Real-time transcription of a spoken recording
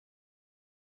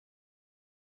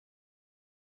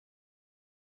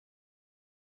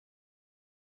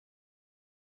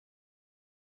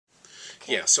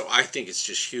Yeah, so I think it's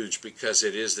just huge because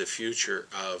it is the future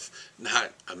of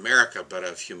not America, but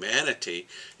of humanity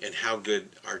and how good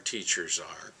our teachers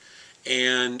are.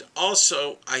 And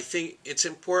also, I think it's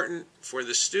important for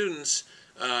the students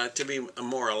to be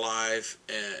more alive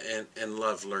and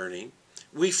love learning.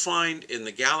 We find in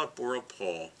the Gallup World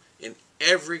Poll, in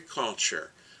every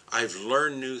culture, I've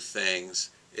learned new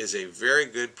things is a very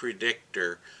good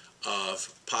predictor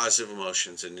of positive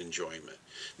emotions and enjoyment.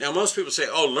 Now, most people say,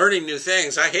 oh, learning new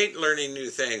things. I hate learning new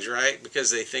things, right? Because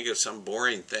they think of some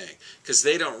boring thing. Because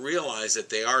they don't realize that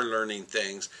they are learning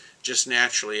things just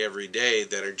naturally every day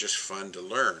that are just fun to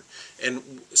learn.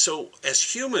 And so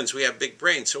as humans, we have big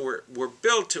brains. So we're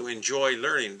built to enjoy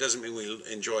learning. It doesn't mean we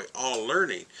enjoy all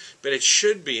learning, but it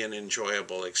should be an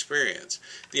enjoyable experience.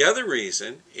 The other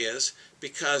reason is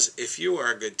because if you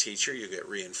are a good teacher, you get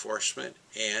reinforcement,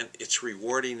 and it's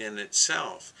rewarding in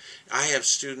itself. I have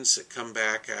students that come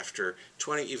back after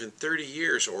 20, even 30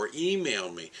 years, or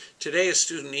email me. Today a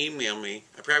student emailed me.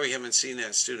 I probably haven't seen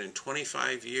that student in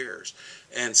 25 years.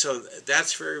 And so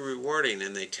that's very rewarding,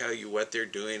 and they tell you what they're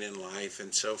doing in life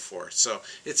and so forth. So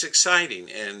it's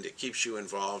exciting, and it keeps you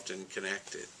involved and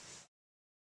connected.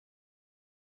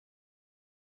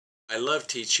 I love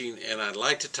teaching, and I'd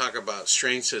like to talk about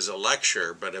strengths as a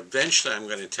lecturer, but eventually I'm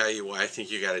going to tell you why I think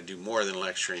you got to do more than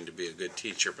lecturing to be a good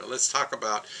teacher. But let's talk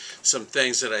about some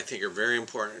things that I think are very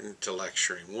important to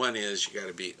lecturing. One is you got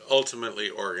to be ultimately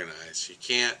organized. You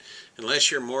can't, unless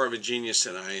you're more of a genius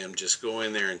than I am, just go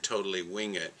in there and totally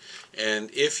wing it. And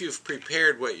if you've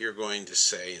prepared what you're going to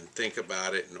say and think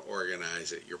about it and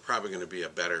organize it, you're probably going to be a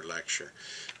better lecturer.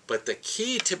 But the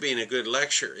key to being a good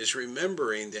lecturer is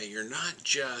remembering that you're not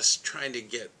just trying to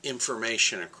get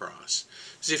information across.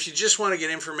 Because if you just want to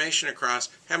get information across,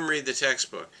 have them read the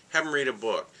textbook, have them read a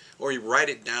book, or you write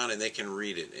it down and they can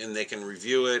read it and they can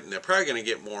review it, and they're probably going to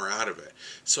get more out of it.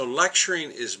 So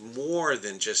lecturing is more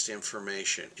than just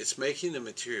information. It's making the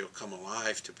material come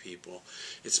alive to people.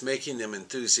 It's making them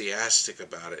enthusiastic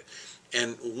about it.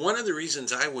 And one of the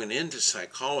reasons I went into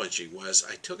psychology was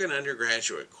I took an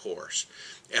undergraduate course,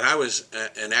 and I was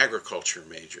an agriculture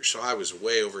major, so I was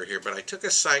way over here, but I took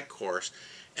a psych course,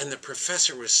 and the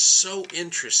professor was so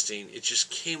interesting, it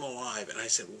just came alive, and I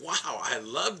said, wow, I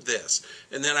love this,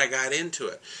 and then I got into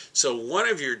it. So one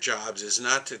of your jobs is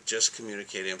not to just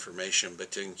communicate information,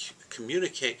 but to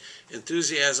communicate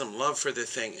enthusiasm, love for the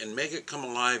thing, and make it come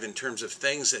alive in terms of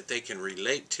things that they can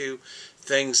relate to,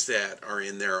 things that are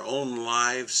in their own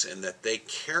lives and that they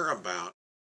care about.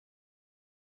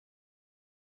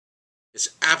 It's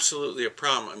absolutely a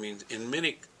problem. I mean, in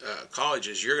many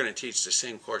colleges, you're going to teach the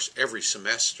same course every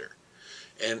semester.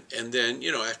 And then,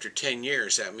 after 10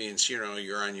 years, that means, you're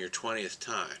on your 20th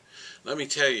time. Let me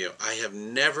tell you, I have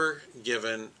never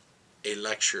given a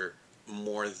lecture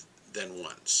more than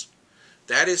once.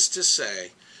 That is to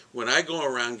say, when I go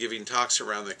around giving talks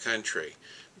around the country,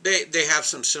 they have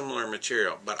some similar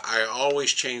material, but I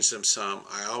always change them some.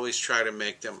 I always try to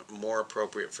make them more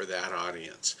appropriate for that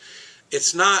audience.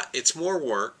 It's more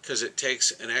work because it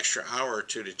takes an extra hour or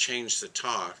two to change the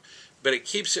talk, but it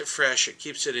keeps it fresh, it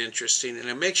keeps it interesting, and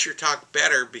it makes your talk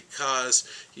better because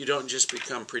you don't just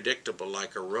become predictable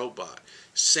like a robot.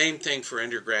 Same thing for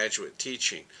undergraduate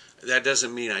teaching. That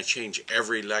doesn't mean I change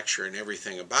every lecture and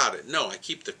everything about it. No, I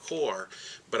keep the core,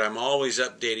 but I'm always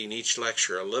updating each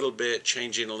lecture a little bit,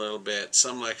 changing a little bit.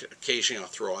 Some occasionally I'll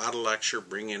throw out a lecture,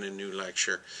 bring in a new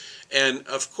lecture. And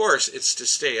of course, it's to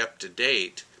stay up to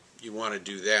date. You want to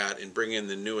do that and bring in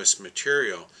the newest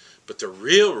material. But the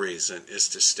real reason is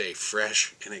to stay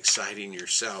fresh and exciting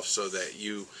yourself so that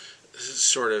you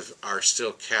sort of are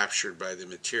still captured by the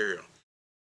material.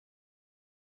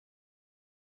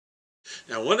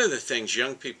 Now, one of the things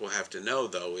young people have to know,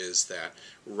 though, is that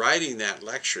writing that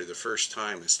lecture the first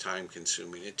time is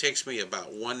time-consuming. It takes me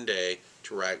about 1 day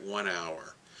to write 1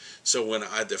 hour. So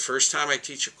the first time I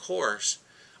teach a course,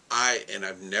 and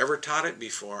I've never taught it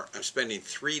before, I'm spending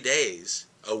 3 days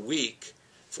a week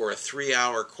for a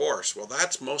 3-hour course. Well,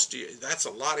 that's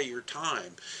a lot of your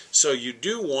time. So you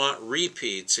do want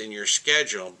repeats in your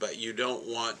schedule, but you don't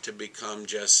want to become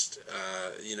just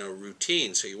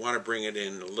routine. So you want to bring it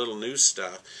in a little new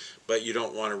stuff, but you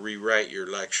don't want to rewrite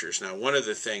your lectures. Now, one of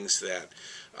the things that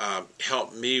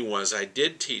helped me was I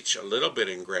did teach a little bit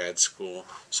in grad school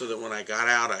so that when I got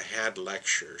out I had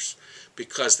lectures,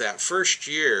 because that first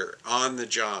year on the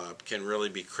job can really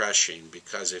be crushing,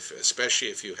 because especially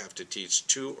if you have to teach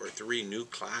 2 or 3 new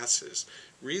classes,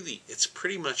 really it's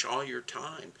pretty much all your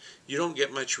time. You don't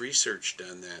get much research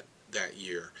done that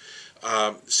year.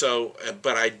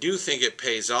 But I do think it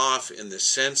pays off in the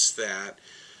sense that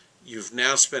You've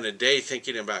now spent a day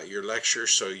thinking about your lecture,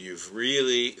 so you've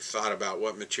really thought about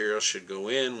what material should go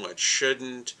in, what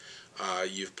shouldn't.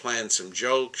 You've planned some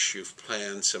jokes, you've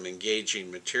planned some engaging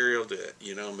material to,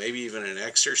 maybe even an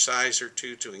exercise or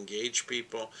two to engage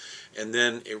people, and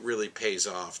then it really pays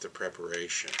off, the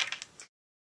preparation.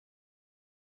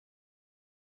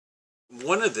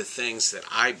 One of the things that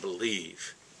I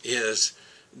believe is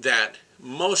that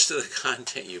most of the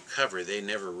content you cover, they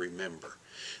never remember.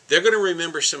 They're going to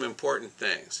remember some important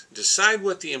things. Decide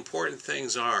what the important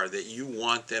things are that you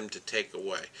want them to take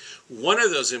away. One of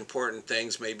those important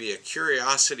things may be a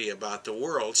curiosity about the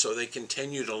world, so they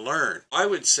continue to learn. I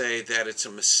would say that it's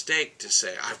a mistake to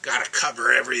say, I've got to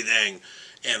cover everything,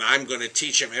 and I'm going to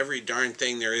teach them every darn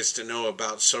thing there is to know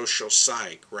about social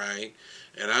psych, right?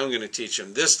 And I'm going to teach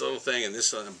them this little thing and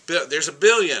this little thing. There's a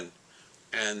billion.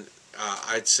 And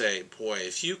I'd say, boy,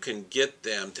 if you can get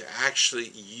them to actually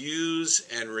use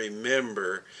and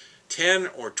remember 10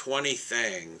 or 20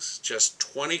 things, just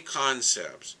 20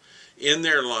 concepts in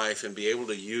their life, and be able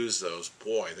to use those,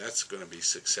 boy, that's going to be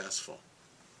successful.